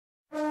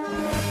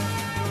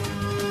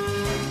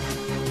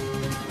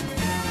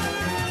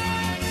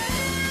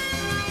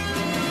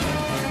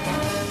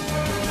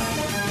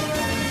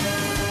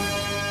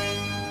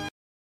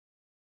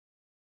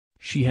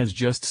She has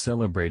just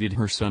celebrated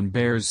her son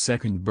Bear's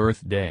second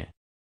birthday.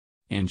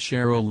 And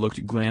Cheryl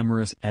looked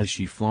glamorous as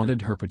she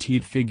flaunted her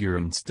petite figure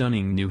and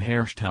stunning new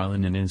hairstyle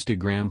in an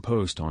Instagram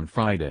post on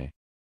Friday.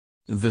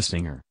 The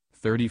singer,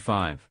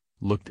 35,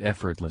 looked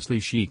effortlessly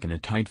chic in a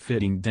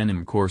tight-fitting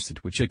denim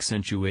corset which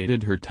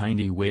accentuated her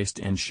tiny waist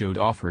and showed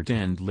off her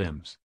tanned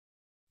limbs.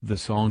 The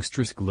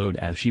songstress glowed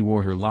as she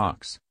wore her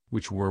locks,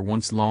 which were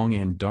once long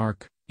and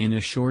dark, in a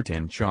short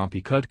and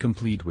choppy cut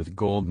complete with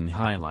golden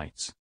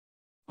highlights.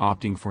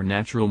 Opting for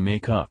natural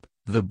makeup,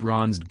 the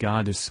bronzed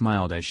goddess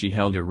smiled as she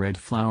held a red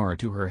flower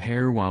to her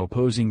hair while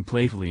posing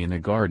playfully in a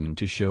garden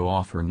to show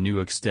off her new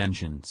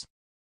extensions.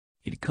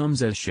 It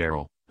comes as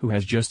Cheryl, who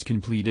has just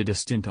completed a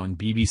stint on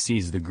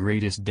BBC's The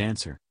Greatest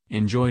Dancer,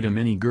 enjoyed a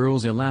Many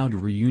Girls Aloud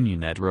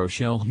reunion at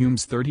Rochelle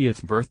Hume's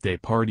 30th birthday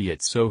party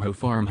at Soho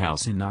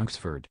Farmhouse in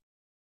Oxford.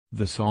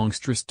 The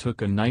songstress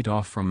took a night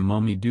off from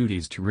mummy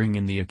duties to ring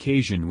in the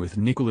occasion with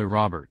Nicola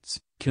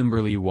Roberts,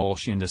 Kimberly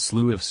Walsh and a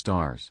slew of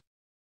stars.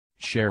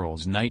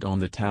 Cheryl's night on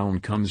the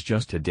town comes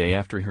just a day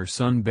after her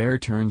son Bear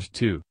turned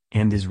 2,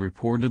 and is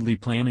reportedly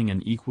planning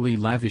an equally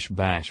lavish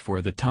bash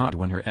for the tot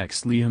when her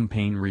ex Liam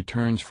Payne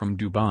returns from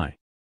Dubai.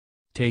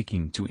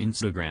 Taking to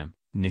Instagram,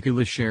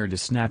 Nicola shared a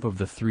snap of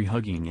the three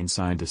hugging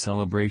inside the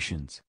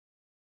celebrations.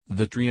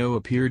 The trio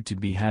appeared to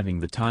be having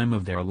the time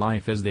of their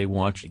life as they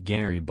watched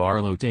Gary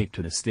Barlow take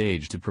to the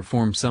stage to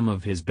perform some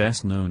of his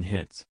best-known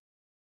hits.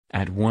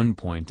 At one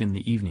point in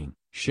the evening,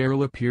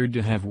 Cheryl appeared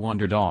to have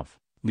wandered off,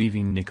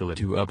 leaving Nicola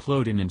to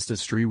upload an Insta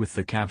story with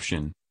the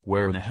caption,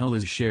 "Where the hell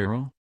is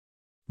Cheryl?"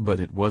 But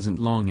it wasn't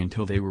long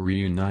until they were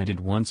reunited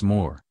once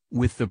more,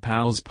 with the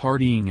pals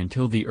partying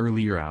until the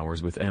earlier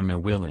hours with Emma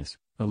Willis,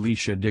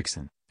 Alicia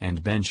Dixon,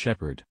 and Ben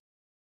Shepherd.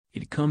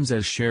 It comes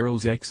as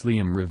Cheryl's ex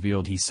Liam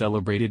revealed he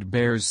celebrated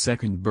Bear's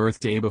second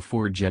birthday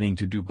before jetting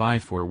to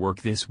Dubai for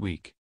work this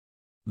week.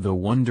 The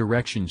One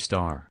Direction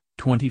star,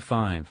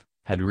 25,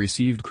 had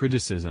received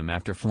criticism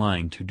after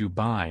flying to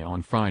Dubai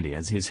on Friday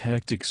as his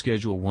hectic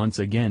schedule once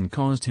again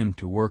caused him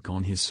to work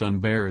on his son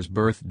Bear's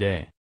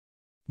birthday.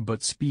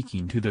 But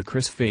speaking to the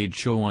Chris Fade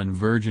show on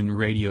Virgin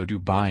Radio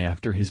Dubai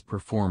after his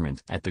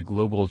performance at the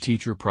Global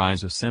Teacher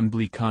Prize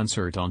Assembly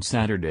concert on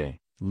Saturday,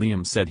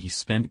 Liam said he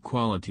spent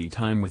quality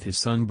time with his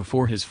son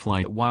before his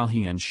flight while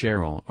he and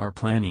Cheryl are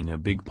planning a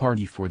big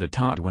party for the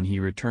tot when he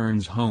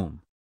returns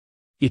home.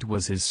 "It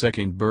was his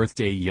second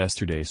birthday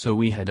yesterday, so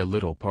we had a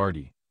little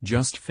party,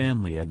 just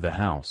family at the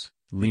house,"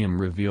 Liam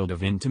revealed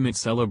of intimate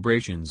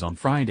celebrations on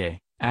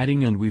Friday,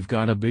 adding, "And we've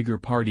got a bigger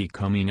party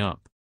coming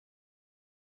up."